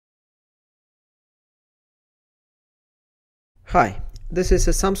Hi, this is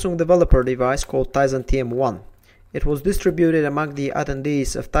a Samsung developer device called Tizen TM1. It was distributed among the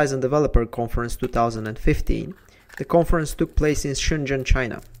attendees of Tizen Developer Conference 2015. The conference took place in Shenzhen,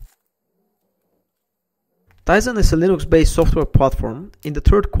 China. Tizen is a Linux-based software platform. In the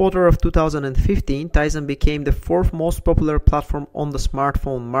third quarter of 2015, Tizen became the fourth most popular platform on the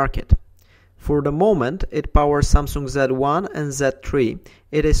smartphone market. For the moment, it powers Samsung Z1 and Z3.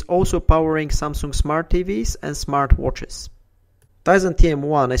 It is also powering Samsung Smart TVs and smart watches. Tizen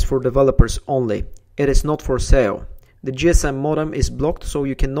TM1 is for developers only. It is not for sale. The GSM modem is blocked, so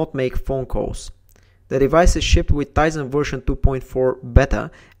you cannot make phone calls. The device is shipped with Tizen version 2.4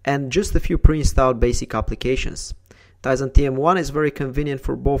 beta and just a few pre-installed basic applications. Tizen TM1 is very convenient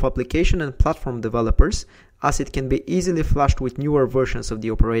for both application and platform developers, as it can be easily flashed with newer versions of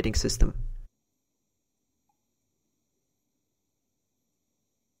the operating system.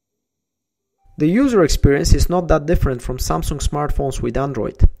 The user experience is not that different from Samsung smartphones with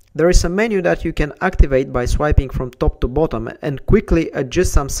Android. There is a menu that you can activate by swiping from top to bottom and quickly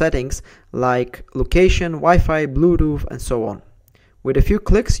adjust some settings like location, Wi-Fi, Bluetooth, and so on. With a few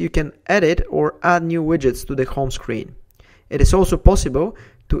clicks, you can edit or add new widgets to the home screen. It is also possible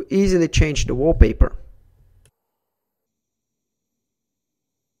to easily change the wallpaper.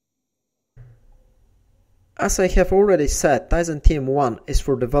 As I have already said, Tizen TM1 is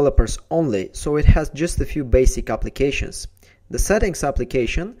for developers only, so it has just a few basic applications. The Settings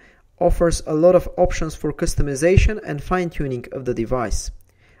application offers a lot of options for customization and fine-tuning of the device.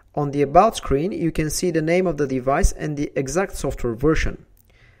 On the About screen, you can see the name of the device and the exact software version.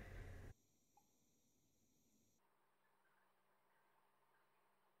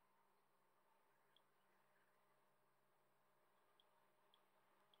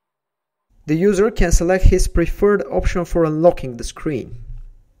 The user can select his preferred option for unlocking the screen.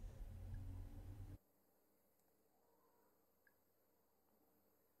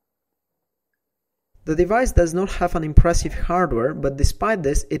 The device does not have an impressive hardware, but despite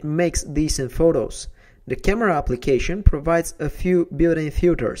this, it makes decent photos. The camera application provides a few built-in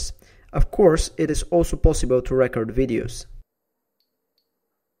filters. Of course, it is also possible to record videos.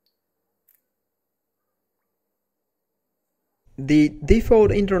 The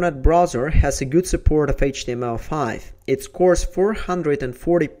default internet browser has a good support of HTML5. It scores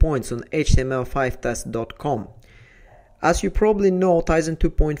 440 points on html5test.com. As you probably know, Tizen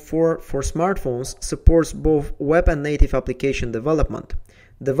 2.4 for smartphones supports both web and native application development.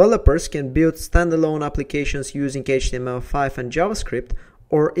 Developers can build standalone applications using HTML5 and JavaScript,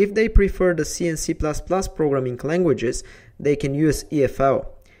 or if they prefer the C and C++ programming languages, they can use EFL.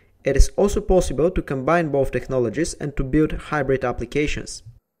 It is also possible to combine both technologies and to build hybrid applications.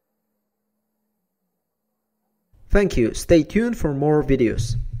 Thank you. Stay tuned for more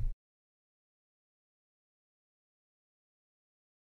videos.